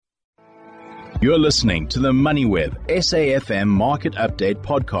You're listening to the MoneyWeb SAFM Market Update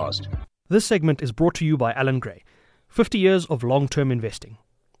podcast. This segment is brought to you by Allan Gray. 50 years of long-term investing.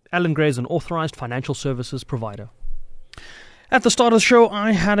 Allan Gray is an authorized financial services provider. At the start of the show,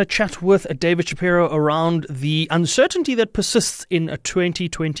 I had a chat with David Shapiro around the uncertainty that persists in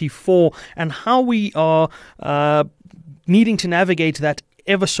 2024 and how we are needing to navigate that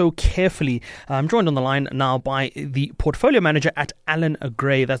ever so carefully. I'm joined on the line now by the portfolio manager at Allan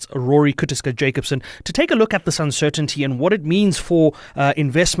Gray, that's Rory Kutiska-Jacobson, to take a look at this uncertainty and what it means for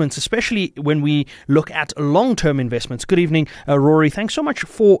investments, especially when we look at long-term investments. Good evening, Rory. Thanks so much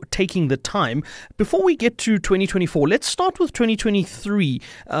for taking the time. Before we get to 2024, let's start with 2023.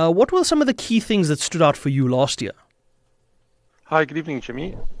 What were some of the key things that stood out for you last year? Hi, good evening,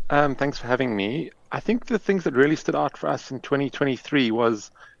 Jimmy. Thanks for having me. I think the things that really stood out for us in 2023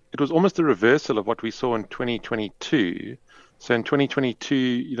 was it was almost a reversal of what we saw in 2022. So in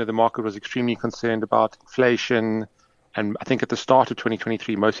 2022, the market was extremely concerned about inflation. And I think at the start of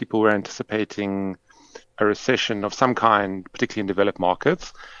 2023, most people were anticipating a recession of some kind, particularly in developed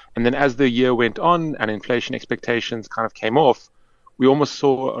markets. And then as the year went on and inflation expectations kind of came off, we almost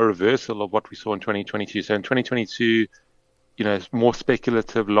saw a reversal of what we saw in 2022. So in 2022, more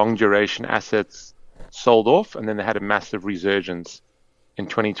speculative, long duration assets sold off, and then they had a massive resurgence in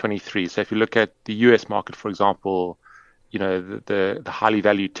 2023. So if you look at the US market, for example, the highly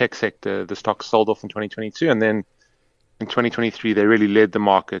valued tech sector, the stocks sold off in 2022, and then in 2023 they really led the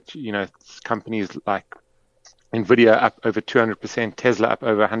market. Companies like Nvidia up over 200%, Tesla up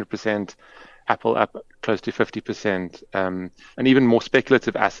over 100%, Apple up close to 50%, and even more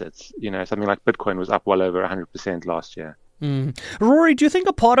speculative assets. Something like Bitcoin was up well over 100% last year. Rory, do you think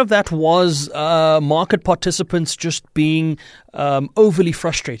a part of that was market participants just being overly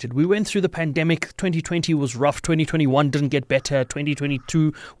frustrated? We went through the pandemic. 2020 was rough. 2021 didn't get better.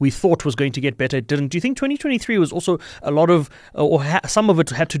 2022 we thought was going to get better. It didn't. Do you think 2023 was also a lot of, some of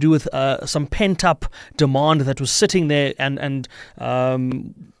it had to do with some pent-up demand that was sitting there and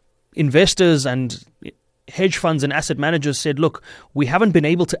investors and hedge funds and asset managers said, look, we haven't been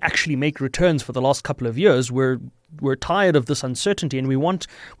able to actually make returns for the last couple of years. We're tired of this uncertainty and we want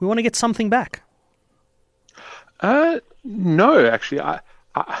to get something back. No, actually, I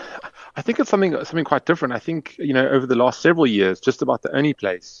think it's something quite different. I think, over the last several years, just about the only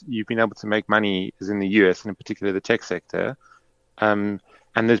place you've been able to make money is in the US, and in particular the tech sector. And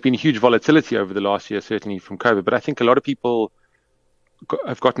there's been huge volatility over the last year, certainly from COVID. But I think a lot of people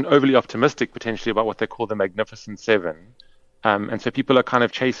have gotten overly optimistic potentially about what they call the Magnificent Seven. And so people are kind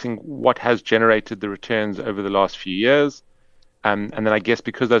of chasing what has generated the returns over the last few years. And then I guess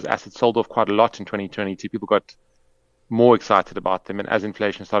because those assets sold off quite a lot in 2022, people got more excited about them. And as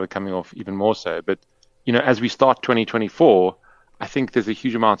inflation started coming off, even more so. But, as we start 2024, I think there's a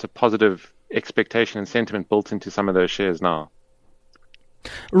huge amount of positive expectation and sentiment built into some of those shares now.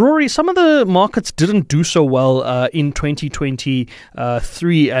 Rory, some of the markets didn't do so well in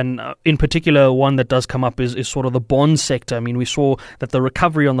 2023, and in particular, one that does come up is sort of the bond sector. I mean, we saw that the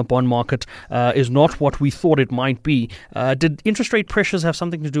recovery on the bond market is not what we thought it might be. Did interest rate pressures have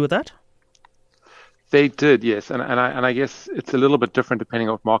something to do with that? They did, yes, and I guess it's a little bit different depending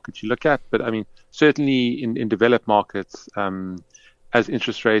on what markets you look at. But I mean, certainly in developed markets, as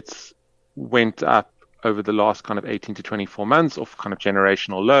interest rates went up over the last kind of 18 to 24 months of kind of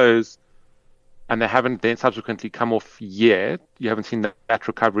generational lows, and they haven't then subsequently come off yet. You haven't seen that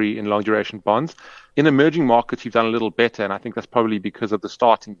recovery in long duration bonds. In emerging markets, you've done a little better, and I think that's probably because of the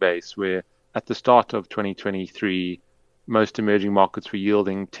starting base, where at the start of 2023, most emerging markets were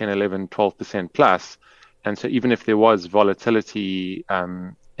yielding 10, 11, 12% plus. And so even if there was volatility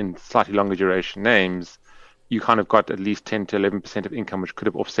in slightly longer duration names, you kind of got at least 10 to 11% of income, which could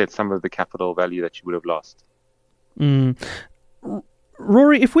have offset some of the capital value that you would have lost.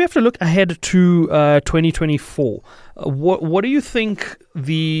 Rory, if we have to look ahead to 2024, what do you think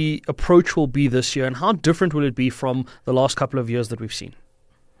the approach will be this year, and how different will it be from the last couple of years that we've seen?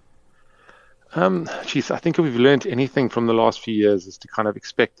 I think if we've learned anything from the last few years is to kind of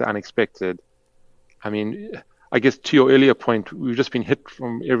expect the unexpected. I mean, I guess to your earlier point, we've just been hit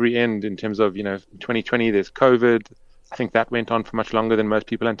from every end in terms of, 2020, there's COVID. I think that went on for much longer than most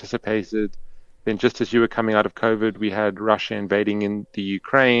people anticipated. Then just as you were coming out of COVID, we had Russia invading in the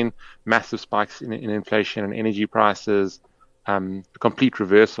Ukraine, massive spikes in inflation and energy prices, a complete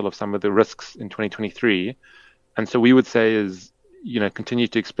reversal of some of the risks in 2023. And so we would say is, continue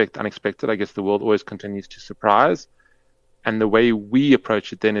to expect unexpected. I guess the world always continues to surprise. And the way we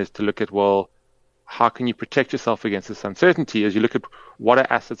approach it then is to look at, well, how can you protect yourself against this uncertainty as you look at what are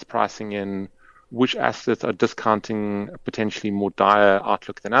assets pricing in, which assets are discounting a potentially more dire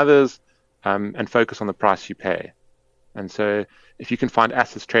outlook than others, and focus on the price you pay. And so if you can find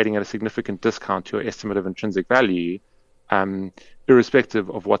assets trading at a significant discount to your estimate of intrinsic value, irrespective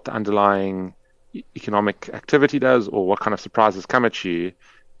of what the underlying economic activity does or what kind of surprises come at you,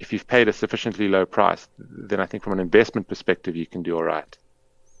 if you've paid a sufficiently low price, then I think from an investment perspective, you can do all right.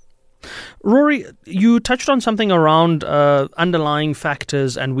 Rory, you touched on something around underlying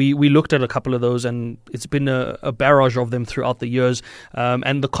factors, and we looked at a couple of those, and it's been a barrage of them throughout the years,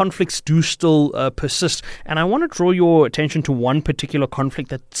 and the conflicts do still persist. And I want to draw your attention to one particular conflict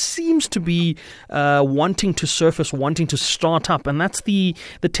that seems to be wanting to surface, wanting to start up, and that's the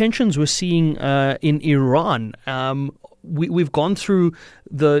tensions we're seeing in Iran. We've gone through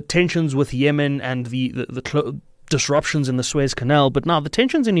the tensions with Yemen and the disruptions in the Suez Canal, but now the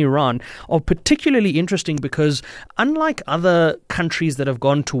tensions in Iran are particularly interesting because unlike other countries that have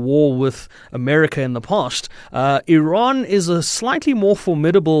gone to war with America in the past, Iran is a slightly more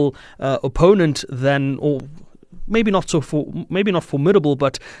formidable opponent than, or maybe not formidable,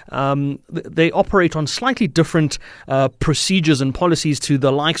 but they operate on slightly different procedures and policies to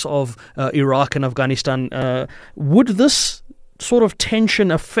the likes of Iraq and Afghanistan. Would this sort of tension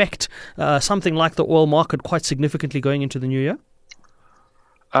affect something like the oil market quite significantly going into the new year?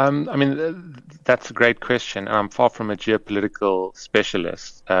 I mean, that's a great question, and I'm far from a geopolitical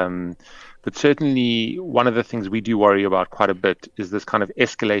specialist. But certainly one of the things we do worry about quite a bit is this kind of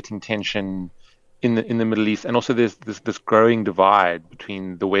escalating tension in the Middle East, and also there's this growing divide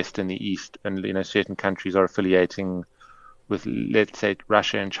between the West and the East, and certain countries are affiliating with, let's say,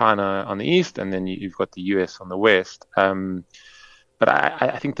 Russia and China on the East, and then you've got the US on the West. But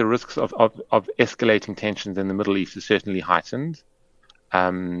I think the risks of escalating tensions in the Middle East is certainly heightened.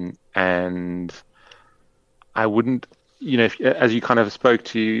 And I wouldn't, as you kind of spoke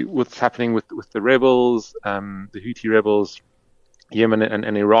to what's happening with the rebels, the Houthi rebels, Yemen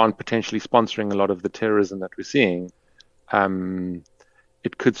and Iran potentially sponsoring a lot of the terrorism that we're seeing,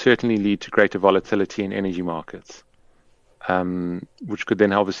 it could certainly lead to greater volatility in energy markets, which could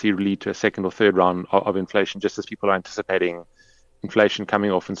then obviously lead to a second or third round of inflation, just as people are anticipating inflation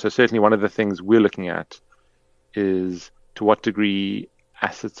coming off. And so certainly one of the things we're looking at is to what degree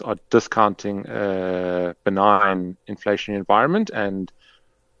assets are discounting a benign inflationary environment, and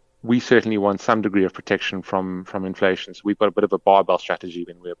we certainly want some degree of protection from inflation. So we've got a bit of a barbell strategy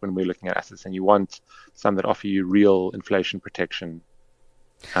when we're looking at assets, and you want some that offer you real inflation protection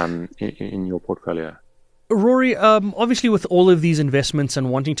in your portfolio. Rory, obviously with all of these investments and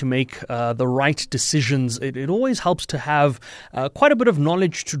wanting to make the right decisions, it always helps to have quite a bit of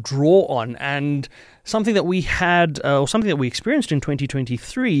knowledge to draw on. And something that we had, or something that we experienced in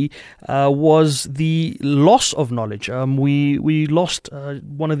 2023 was the loss of knowledge. We lost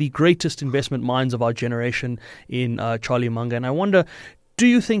one of the greatest investment minds of our generation in Charlie Munger. And I wonder, do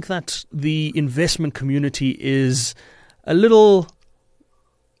you think that the investment community is a little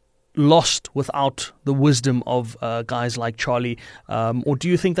lost without the wisdom of guys like Charlie, or do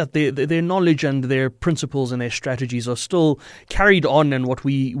you think that their knowledge and their principles and their strategies are still carried on, and what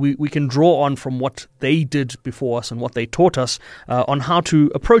we can draw on from what they did before us and what they taught us on how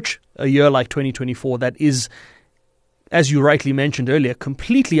to approach a year like 2024 that is, as you rightly mentioned earlier,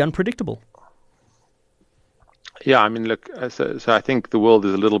 completely unpredictable? Yeah, I mean, look, so I think the world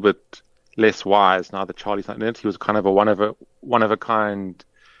is a little bit less wise now that Charlie's not in it. He was kind of a one of a kind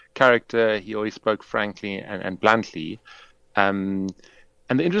character. He always spoke frankly and bluntly. And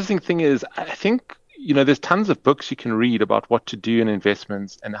the interesting thing is, I think, there's tons of books you can read about what to do in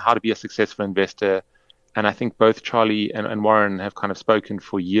investments and how to be a successful investor. And I think both Charlie and Warren have kind of spoken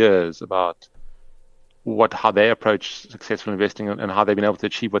for years about how they approach successful investing and how they've been able to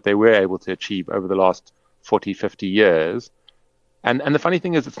achieve what they were able to achieve over the last 40, 50 years. And the funny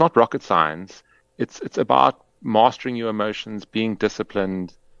thing is, it's not rocket science. It's about mastering your emotions, being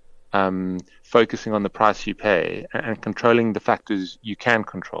disciplined, focusing on the price you pay, and controlling the factors you can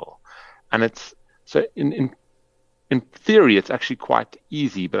control. And it's so in theory it's actually quite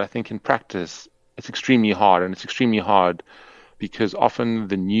easy, but I think in practice it's extremely hard, and it's extremely hard because often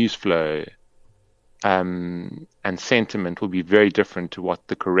the news flow and sentiment will be very different to what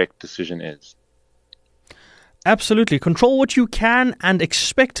the correct decision is. Absolutely. Control what you can and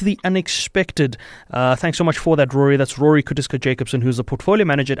expect the unexpected. Thanks so much for that, Rory. That's Rory Kutiska-Jacobson, who's a portfolio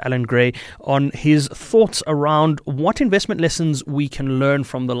manager at Allan Gray, on his thoughts around what investment lessons we can learn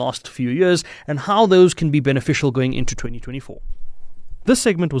from the last few years and how those can be beneficial going into 2024. This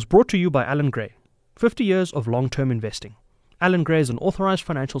segment was brought to you by Allan Gray, 50 years of long-term investing. Allan Gray is an authorized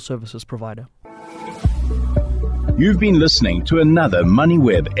financial services provider. You've been listening to another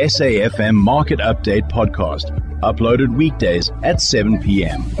MoneyWeb SAFM Market Update podcast, uploaded weekdays at 7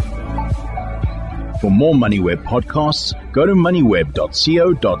 p.m. For more MoneyWeb podcasts, go to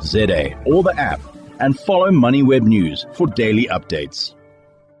moneyweb.co.za or the app and follow MoneyWeb News for daily updates.